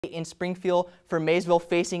in Springfield for Maysville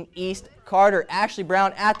facing East Carter. Ashley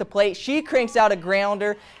Brown at the plate. She cranks out a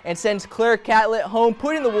grounder and sends Claire Catlett home,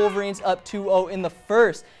 putting the Wolverines up 2-0 in the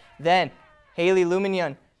first. Then Haley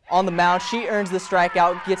Luminion on the mound. She earns the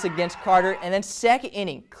strikeout, gets against Carter, and then second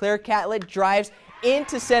inning, Claire Catlett drives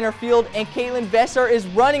into center field, and Caitlin Vessar is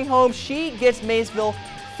running home. She gets Maysville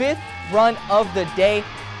 5th run of the day.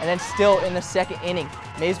 And then still in the second inning,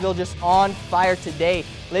 Maysville just on fire today.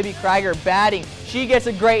 Libby Krieger batting. She gets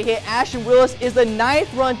a great hit. Ashton Willis is the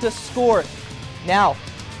 9th run to score. Now,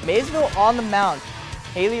 Maysville on the mound.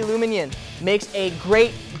 Haley Luminion makes a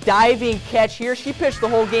great diving catch here. She pitched the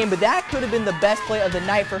whole game, but that could have been the best play of the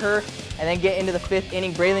night for her. And then get into the 5th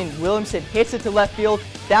inning. Braylon Williamson hits it to left field.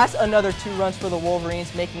 That's another 2 runs for the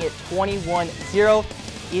Wolverines, making it 21-0.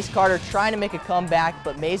 East Carter trying to make a comeback,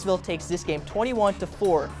 but Maysville takes this game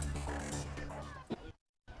 21-4.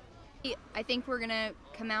 I think we're gonna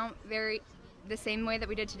come out the same way that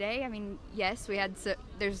we did today. I mean, yes, we had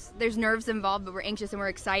there's nerves involved, but we're anxious and we're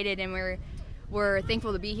excited and we're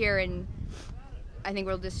thankful to be here, and I think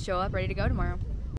we'll just show up ready to go tomorrow.